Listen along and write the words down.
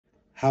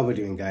How we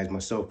doing, guys?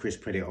 Myself, Chris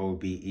Predator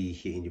OBE,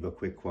 hitting you with a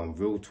quick one.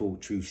 Real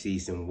Talk Truth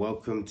Season.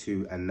 Welcome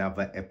to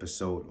another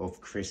episode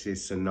of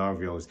Chris's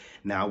Scenarios.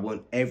 Now, I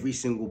want every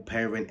single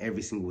parent,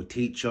 every single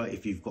teacher,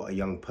 if you've got a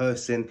young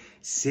person,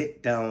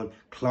 sit down,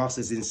 class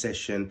is in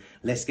session.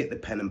 Let's get the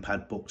pen and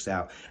pad books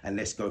out and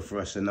let's go for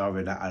a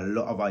scenario that a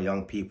lot of our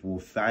young people will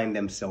find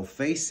themselves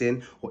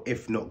facing, or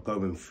if not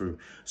going through.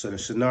 So the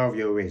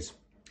scenario is,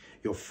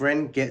 your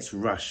friend gets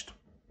rushed.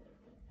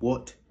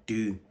 What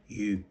do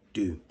you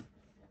do?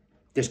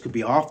 This could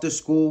be after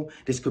school,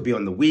 this could be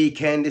on the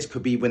weekend, this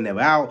could be when they're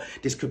out,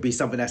 this could be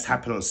something that's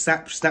happened on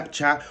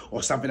Snapchat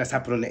or something that's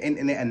happened on the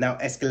internet and now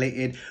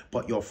escalated,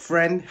 but your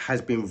friend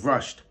has been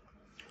rushed.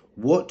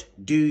 What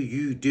do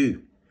you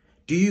do?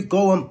 Do you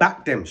go and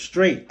back them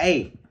straight?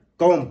 A,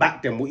 go and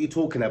back them. What are you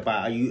talking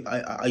about?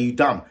 Are you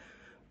dumb?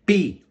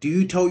 B, do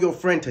you tell your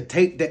friend to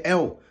take the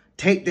L?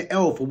 Take the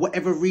L for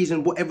whatever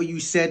reason, whatever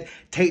you said,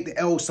 take the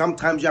L.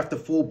 Sometimes you have to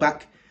fall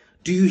back.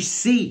 Do you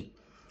C?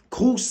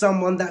 Call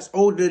someone that's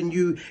older than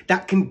you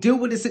that can deal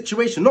with the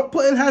situation, not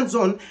putting hands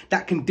on,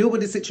 that can deal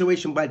with the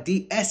situation by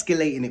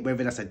de-escalating it,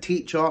 whether that's a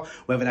teacher,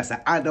 whether that's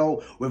an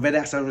adult, whether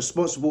that's a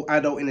responsible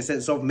adult in the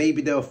sense of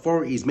maybe the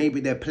authorities, maybe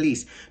they're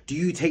police. Do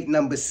you take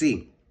number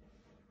C?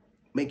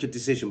 Make your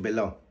decision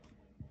below.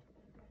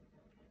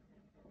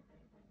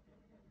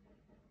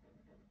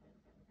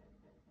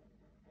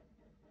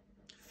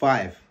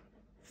 Five,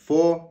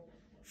 four,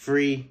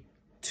 three,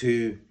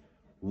 two,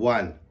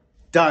 one.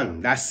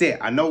 Done. That's it.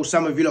 I know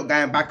some of you lot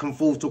going back and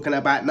forth talking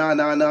about nah,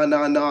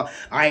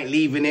 I ain't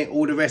leaving it,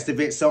 all the rest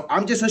of it. So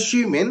I'm just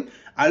assuming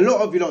a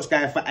lot of you lot's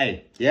going for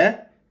A,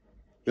 yeah?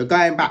 You're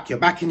going back. You're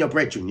back in your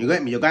brethren. You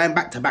get me? You're going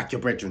back to back your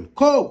brethren.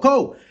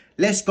 Cool.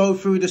 Let's go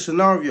through the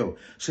scenario.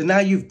 So now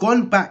you've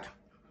gone back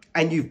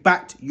and you've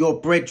backed your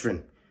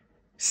brethren.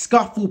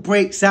 Scuffle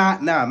breaks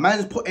out now.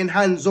 Man's putting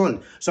hands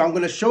on. So I'm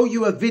going to show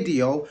you a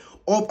video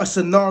of a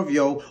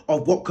scenario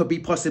of what could be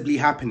possibly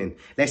happening.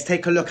 Let's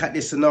take a look at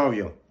this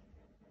scenario.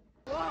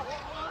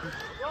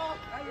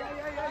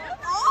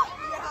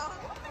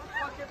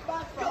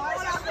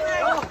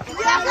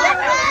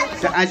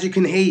 So as you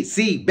can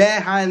see,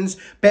 bare hands,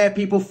 bare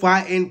people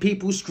fighting,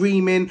 people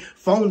screaming,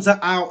 phones are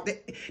out.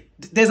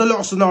 There's a lot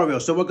of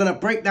scenarios. So we're going to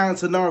break down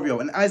scenario.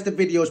 And as the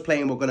video is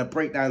playing, we're going to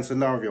break down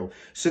scenario.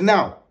 So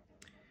now,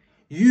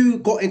 you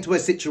got into a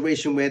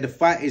situation where the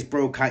fight is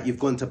broke out. You've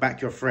gone to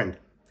back your friend.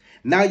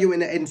 Now you're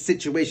in a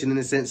situation in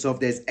the sense of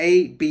there's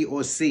A, B,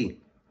 or C.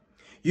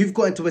 You've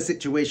got into a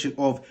situation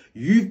of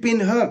you've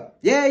been hurt.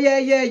 Yeah.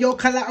 Your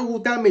collateral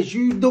damage.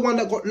 You the one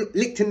that got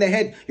licked in the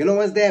head. You know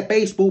one's there,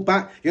 baseball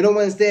bat. You know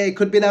one's there, it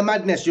could be a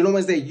madness. You know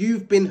one's there,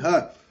 you've been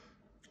hurt.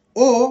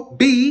 Or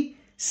B,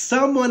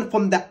 someone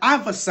from the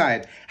other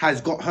side has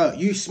got hurt.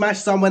 You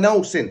smashed someone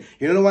else in.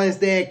 You know the ones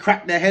there,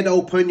 cracked their head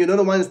open. You know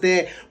the ones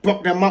there,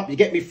 blocked them up. You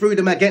get me, threw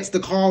them against the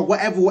car,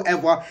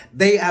 whatever.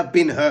 They have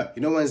been hurt.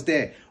 You know one's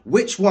there.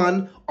 Which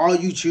one are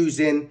you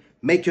choosing?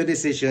 Make your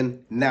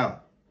decision now.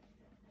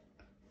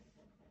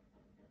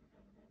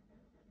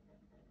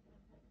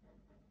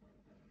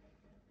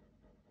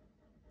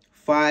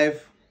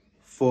 5,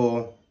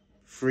 4,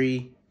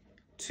 3,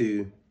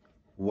 2,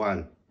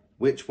 1.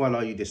 Which one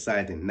are you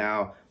deciding?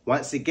 Now,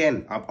 once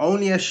again, I'm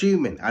only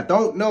assuming. I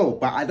don't know,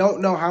 but I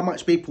don't know how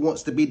much people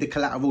wants to be the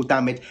collateral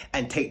damage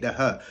and take the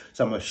hurt.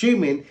 So I'm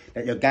assuming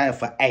that you're going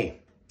for A.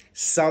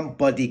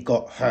 Somebody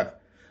got hurt.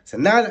 So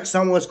now that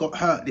someone's got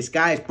hurt, this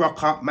guy's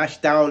broke up,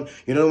 mashed down,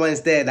 you know the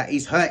one's there, that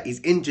he's hurt, he's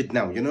injured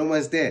now, you know the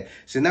one's there.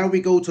 So now we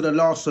go to the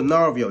last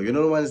scenario, you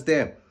know the one's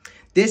there.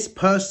 This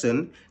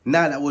person,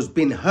 now that was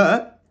been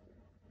hurt,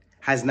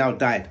 has now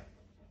died.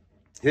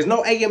 There's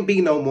no A and B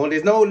no more.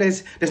 There's no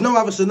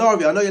other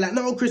scenario. I know you're like,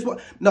 no, Chris,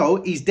 what? No,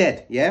 he's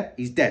dead. Yeah,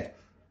 he's dead.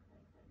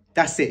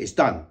 That's it. It's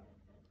done.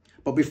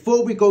 But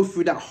before we go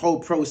through that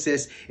whole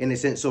process in the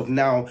sense of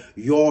now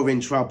you're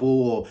in trouble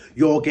or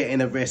you're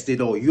getting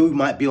arrested or you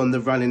might be on the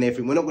run and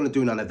everything, we're not going to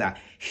do none of that.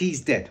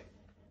 He's dead.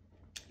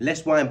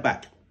 Let's wind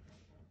back.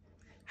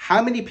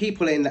 How many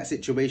people are in that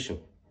situation?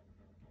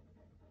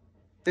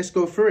 Let's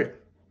go through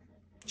it.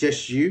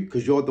 Just you,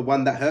 because you're the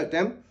one that hurt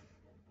them?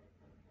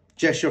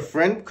 Just your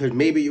friend, because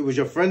maybe it was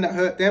your friend that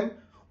hurt them,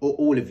 or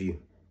all of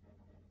you?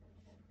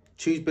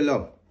 Choose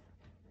below.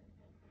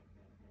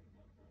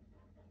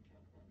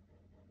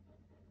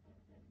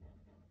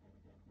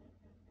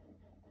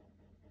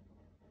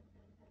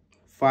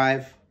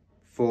 Five,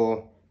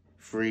 4,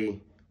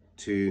 3,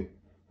 2,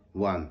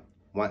 1.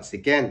 Once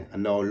again, I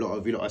know a lot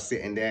of you lot are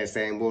sitting there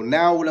saying, well,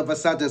 now all of a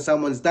sudden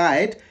someone's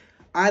died.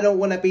 I don't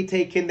want to be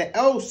taking the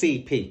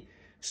LCP.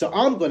 So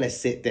I'm going to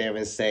sit there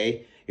and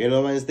say, you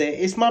know,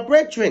 it's my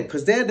brethren,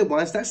 because they're the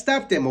ones that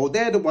stabbed him, or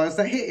they're the ones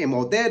that hit him,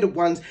 or they're the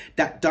ones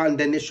that done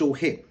the initial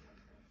hit.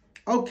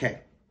 Okay.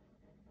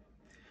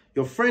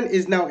 Your friend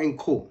is now in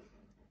court.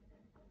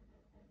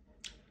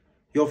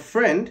 Your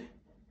friend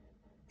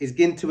is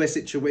into a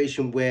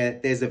situation where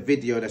there's a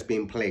video that's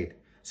being played.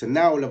 So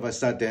now all of a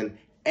sudden,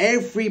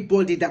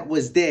 everybody that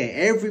was there,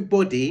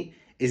 everybody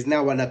is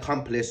now an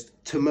accomplice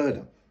to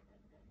murder.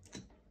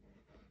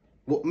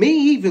 What, me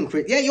even,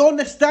 Chris? Yeah, you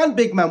understand,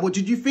 big man. What,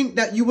 did you think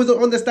that you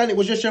wasn't understanding? It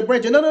was just your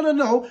brethren? No, no, no,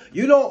 no.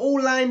 You lot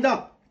all lined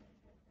up.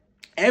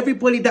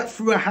 Everybody that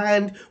threw a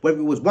hand, whether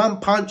it was one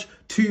punch,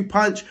 two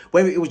punch,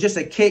 whether it was just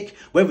a kick,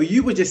 whether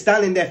you were just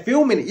standing there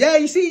filming it. Yeah,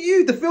 you see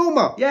you, the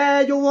filmer.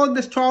 Yeah, you're on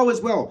this trial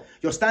as well.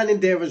 You're standing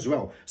there as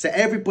well. So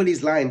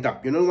everybody's lined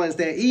up. You know the ones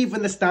there,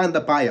 even the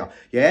stand-up buyer.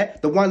 Yeah,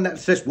 the one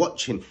that's just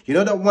watching. You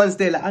know the ones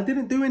there like, I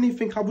didn't do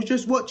anything. I was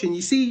just watching.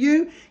 You see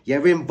you?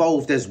 You're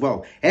involved as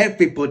well.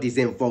 Everybody's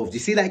involved. You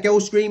see that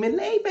girl screaming,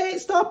 leave it,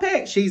 stop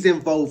it. She's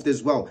involved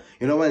as well.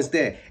 You know one's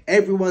there.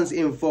 Everyone's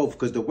involved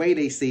because the way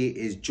they see it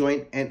is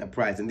joint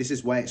enterprise. And this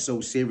is why it's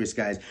so serious,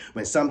 guys.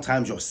 When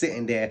sometimes you're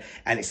sitting there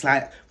and it's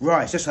like,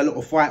 right, it's just a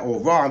little fight, or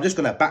right, I'm just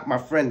going to back my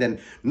friend, and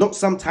not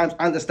sometimes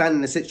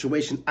understanding the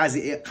situation as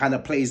it kind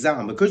of plays out.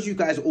 And because you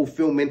guys are all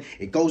filming,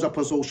 it goes up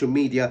on social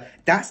media.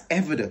 That's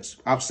evidence.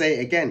 I'll say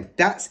it again.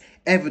 That's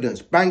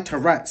evidence. Bang to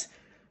rats.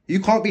 You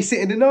can't be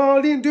sitting there, no,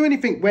 I didn't do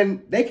anything,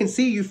 when they can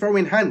see you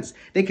throwing hands.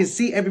 They can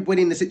see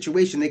everybody in the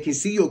situation. They can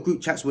see your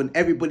group chats when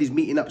everybody's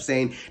meeting up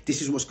saying,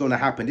 this is what's going to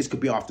happen. This could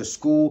be after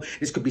school.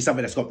 This could be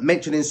something that's got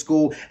mentioned in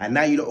school. And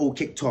now you're all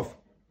kicked off.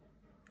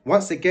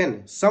 Once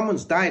again,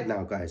 someone's died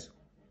now, guys.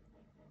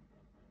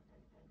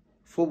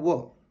 For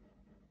what?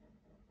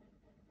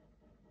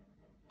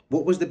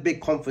 What was the big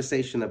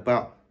conversation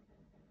about?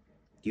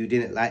 You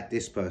didn't like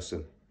this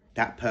person.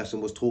 That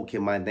person was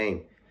talking my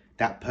name.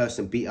 That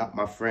person beat up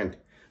my friend.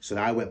 So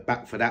I went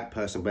back for that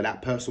person, but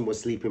that person was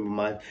sleeping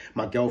with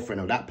my girlfriend,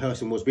 or that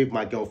person was with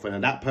my girlfriend,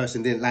 and that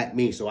person didn't like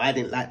me, so I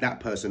didn't like that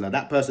person, or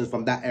that person's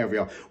from that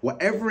area.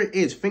 Whatever it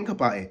is, think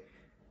about it.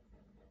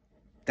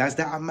 Does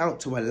that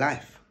amount to a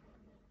life?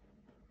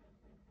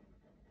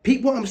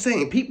 Peep what I'm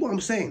saying. Peep what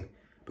I'm saying.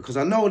 Because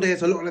I know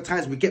there's a lot of the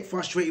times we get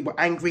frustrated, we're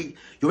angry.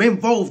 You're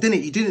involved in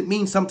it. You didn't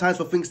mean sometimes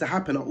for things to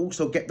happen. I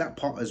also get that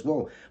part as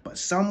well. But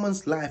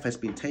someone's life has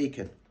been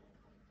taken.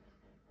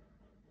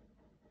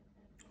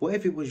 What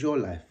if it was your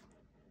life?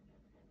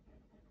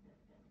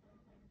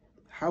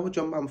 How would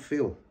your mum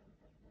feel?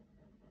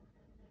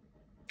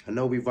 I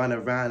know we run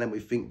around and we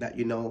think that,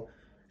 you know,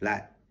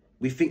 like,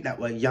 we think that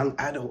we're young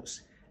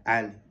adults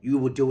and you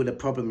will deal with the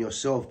problem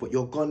yourself, but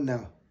you're gone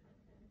now.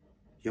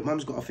 Your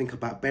mum's got to think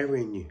about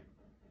burying you.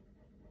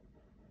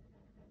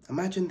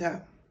 Imagine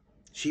that.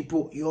 She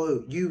brought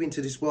you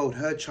into this world,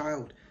 her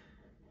child,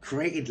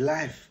 created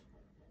life,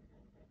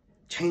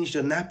 changed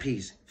your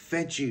nappies,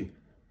 fed you,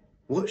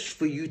 watched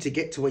for you to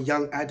get to a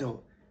young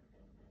adult,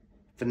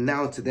 for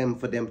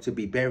them to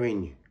be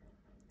burying you.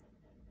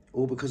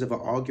 All because of an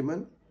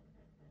argument,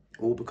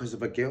 all because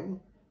of a girl,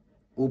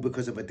 all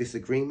because of a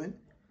disagreement,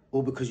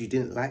 all because you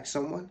didn't like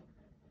someone.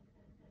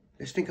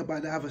 Let's think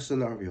about the other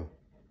scenario.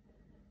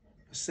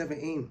 You're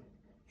 17,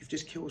 you've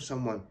just killed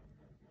someone.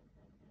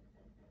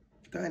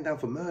 You're going down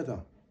for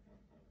murder.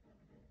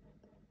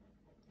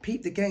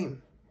 Peep the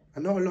game. I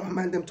know a lot of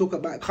man them talk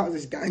about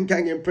cause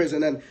gang in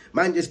prison and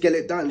man just get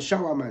it done.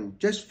 Shower, man.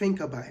 Just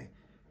think about it.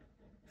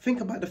 Think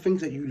about the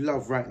things that you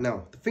love right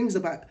now. Think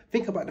about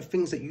the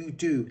things that you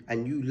do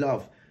and you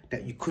love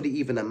that you couldn't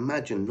even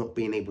imagine not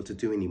being able to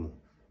do anymore.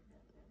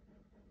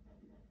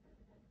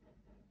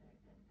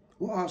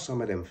 What are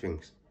some of them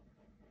things?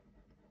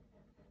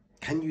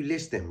 Can you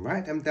list them?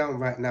 Write them down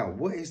right now.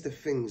 What is the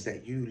things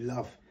that you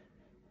love?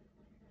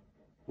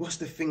 What's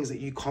the things that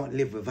you can't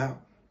live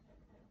without?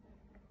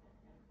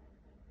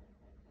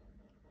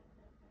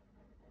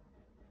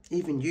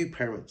 Even you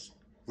parents,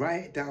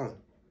 write it down.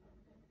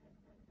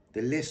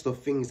 The list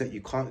of things that you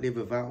can't live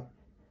without.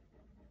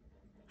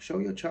 Show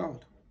your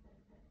child.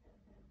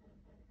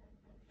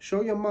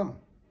 Show your mum.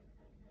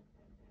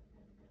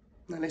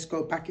 Now let's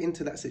go back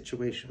into that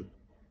situation.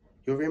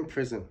 You're in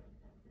prison.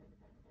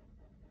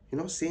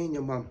 You're not seeing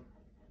your mum.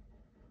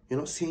 You're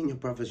not seeing your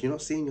brothers. You're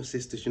not seeing your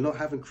sisters. You're not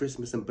having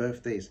Christmas and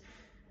birthdays.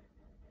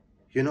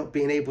 You're not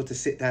being able to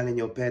sit down in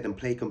your bed and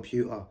play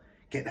computer.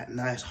 Get that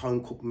nice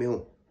home-cooked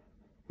meal.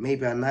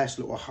 Maybe a nice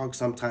little hug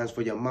sometimes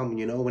for your mum,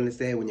 you know, when it's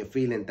there, when you're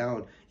feeling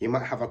down. You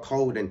might have a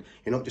cold and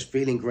you're not just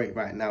feeling great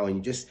right now. And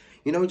you just,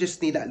 you know,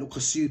 just need that little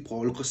soup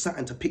or a little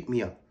something to pick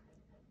me up.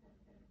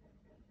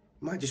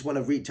 You might just want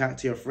to reach out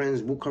to your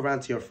friends, walk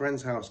around to your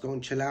friend's house, go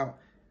and chill out.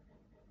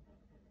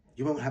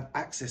 You won't have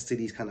access to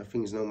these kind of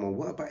things no more.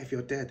 What about if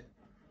you're dead?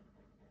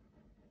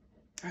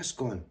 That's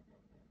gone.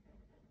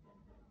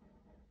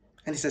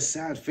 And it's a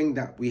sad thing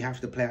that we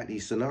have to play out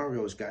these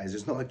scenarios, guys.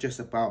 It's not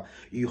just about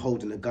you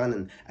holding a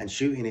gun and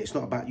shooting it. It's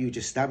not about you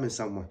just stabbing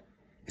someone.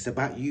 It's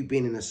about you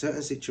being in a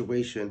certain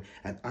situation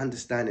and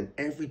understanding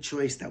every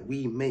choice that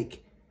we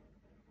make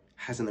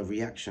has a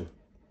reaction.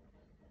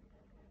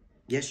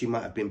 Yes, you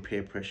might have been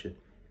peer pressured.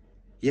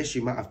 Yes,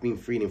 you might have been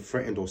feeling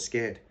threatened or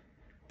scared.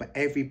 But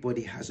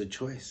everybody has a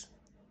choice.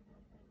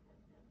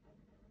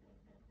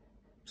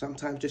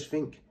 Sometimes just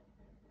think.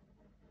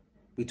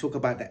 We talk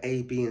about the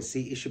A, B, and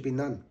C. It should be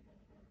none.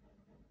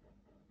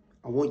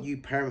 I want you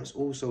parents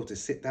also to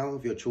sit down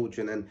with your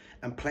children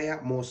and play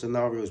out more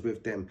scenarios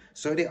with them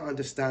so they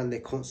understand their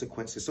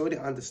consequences, so they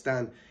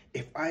understand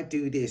if I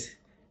do this,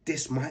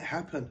 this might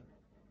happen.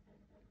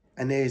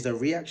 And there's a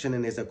reaction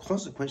and there's a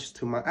consequence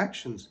to my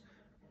actions.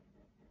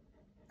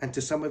 And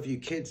to some of you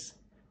kids,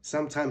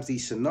 sometimes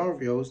these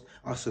scenarios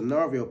are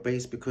scenario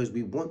based because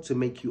we want to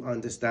make you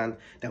understand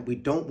that we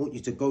don't want you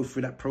to go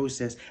through that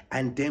process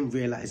and then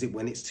realize it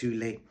when it's too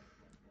late.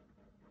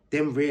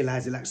 Then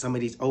realize it like some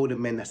of these older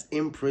men that's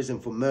in prison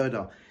for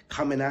murder,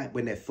 coming out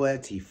when they're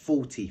 30,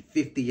 40,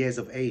 50 years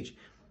of age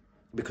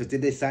because they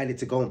decided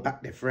to go and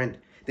back their friend.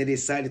 They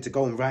decided to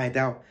go and ride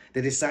out.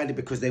 They decided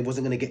because they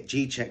wasn't going to get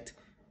G-checked.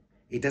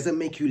 It doesn't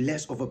make you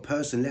less of a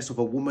person, less of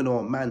a woman or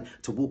a man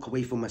to walk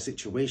away from a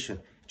situation.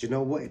 Do you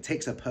know what? It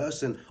takes a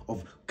person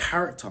of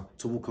character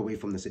to walk away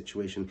from the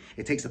situation.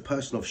 It takes a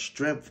person of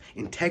strength,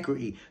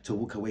 integrity to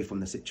walk away from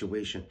the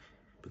situation.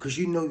 Because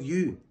you know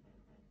you.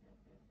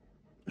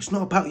 It's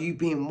not about you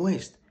being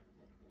moist.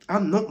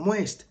 I'm not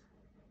moist.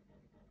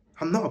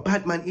 I'm not a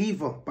bad man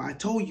either. But I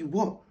told you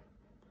what?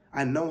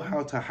 I know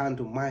how to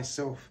handle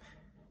myself.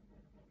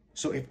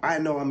 So if I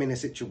know I'm in a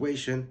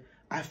situation,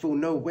 I feel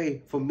no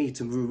way for me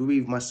to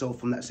remove myself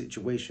from that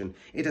situation.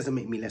 It doesn't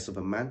make me less of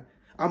a man.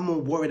 I'm more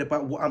worried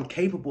about what I'm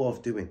capable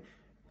of doing.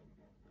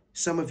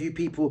 Some of you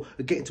people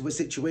get into a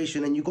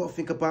situation and you got to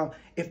think about,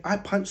 if I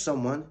punch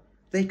someone,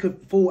 they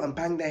could fall and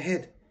bang their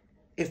head.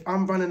 If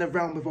I'm running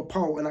around with a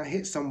pole and I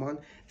hit someone,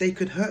 they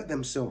could hurt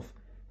themselves.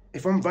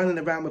 If I'm running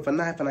around with a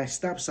knife and I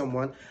stab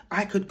someone,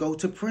 I could go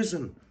to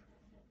prison.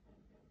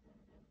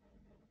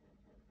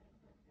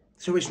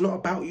 So it's not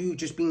about you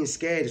just being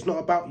scared. It's not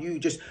about you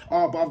just,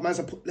 oh, but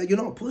man's you're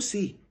not a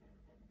pussy.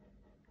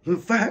 In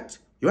fact,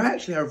 you're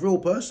actually a real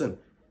person.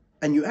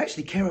 And you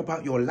actually care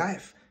about your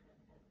life.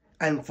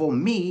 And for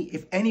me,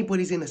 if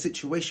anybody's in a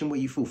situation where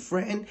you feel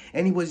threatened,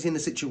 anybody's in a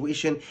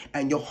situation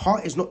and your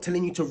heart is not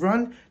telling you to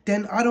run,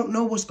 then I don't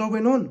know what's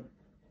going on.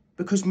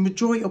 Because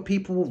majority of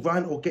people will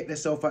run or get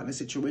themselves out of the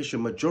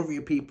situation. Majority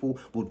of people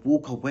would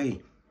walk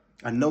away.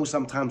 I know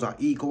sometimes our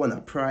ego and our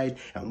pride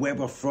and where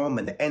we're from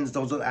and the ends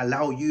doesn't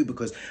allow you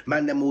because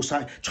man, them will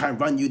try and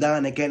run you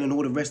down again and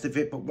all the rest of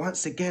it. But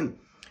once again,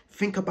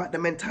 think about the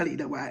mentality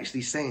that we're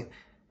actually saying.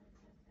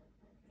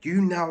 You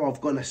now are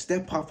going to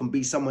step up and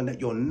be someone that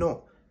you're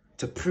not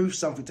to prove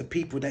something to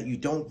people that you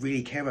don't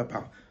really care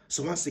about.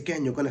 So once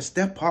again, you're going to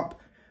step up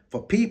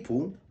for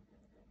people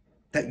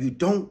that you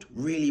don't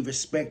really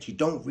respect, you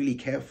don't really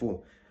care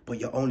for, but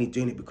you're only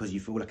doing it because you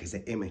feel like it's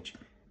an image.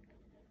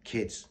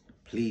 Kids,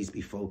 please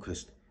be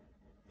focused.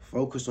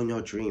 Focus on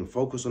your dream.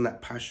 Focus on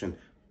that passion.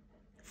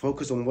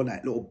 Focus on what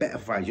that little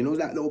butterflies, you know,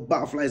 that little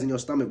butterflies in your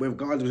stomach,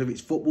 regardless if it's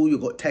football,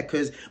 you've got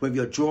techers, whether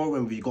you're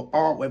drawing, whether you've got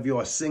art, whether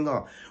you're a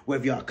singer,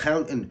 whether you're an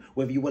accountant,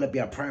 whether you want to be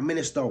a prime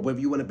minister, whether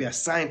you want to be a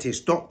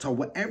scientist, doctor,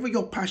 whatever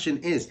your passion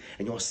is,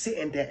 and you're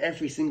sitting there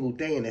every single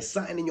day and there's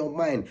something in your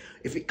mind.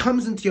 If it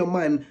comes into your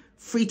mind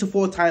 3 to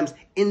 4 times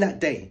in that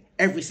day,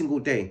 every single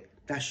day,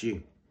 that's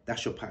you.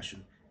 That's your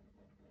passion.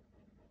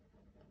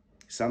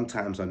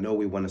 Sometimes I know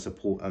we want to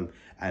support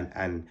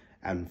and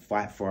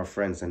fight for our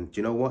friends. And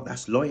do you know what?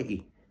 That's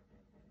loyalty.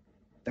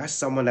 That's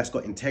someone that's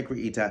got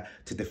integrity to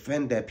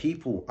defend their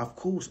people. Of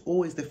course,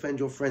 always defend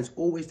your friends.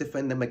 Always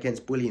defend them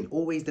against bullying.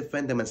 Always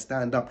defend them and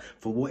stand up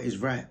for what is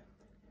right.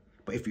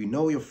 But if you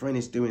know your friend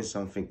is doing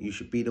something, you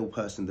should be the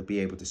person to be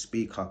able to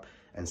speak up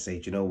and say,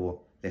 do you know what?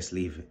 Let's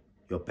leave it.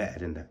 You're better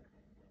than that.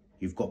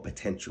 You've got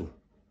potential.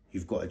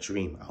 You've got a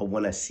dream. I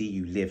want to see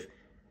you live.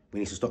 We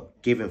need to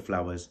stop giving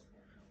flowers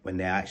when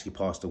they're actually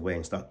passed away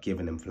and start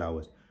giving them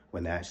flowers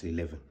when they're actually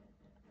living.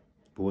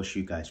 But what's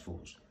you guys'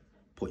 thoughts?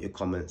 Put your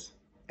comments,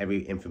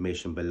 every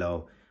information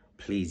below.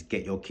 Please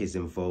get your kids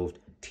involved.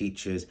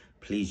 Teachers,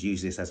 please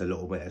use this as a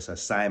little bit as an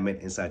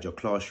assignment inside your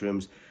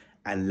classrooms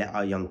and let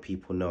our young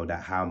people know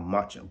that how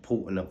much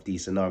important of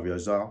these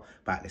scenarios are,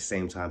 but at the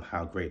same time,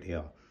 how great they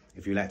are.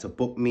 If you'd like to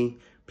book me,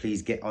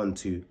 please get on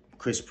to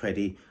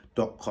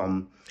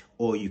chrispreddy.com,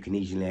 or you can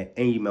easily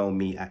email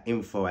me at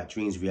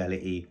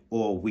info@dreamsreality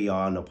or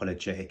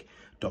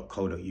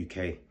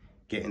weareunapologetic.co.uk.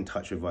 Get in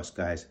touch with us,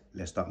 guys.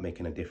 Let's start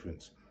making a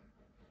difference.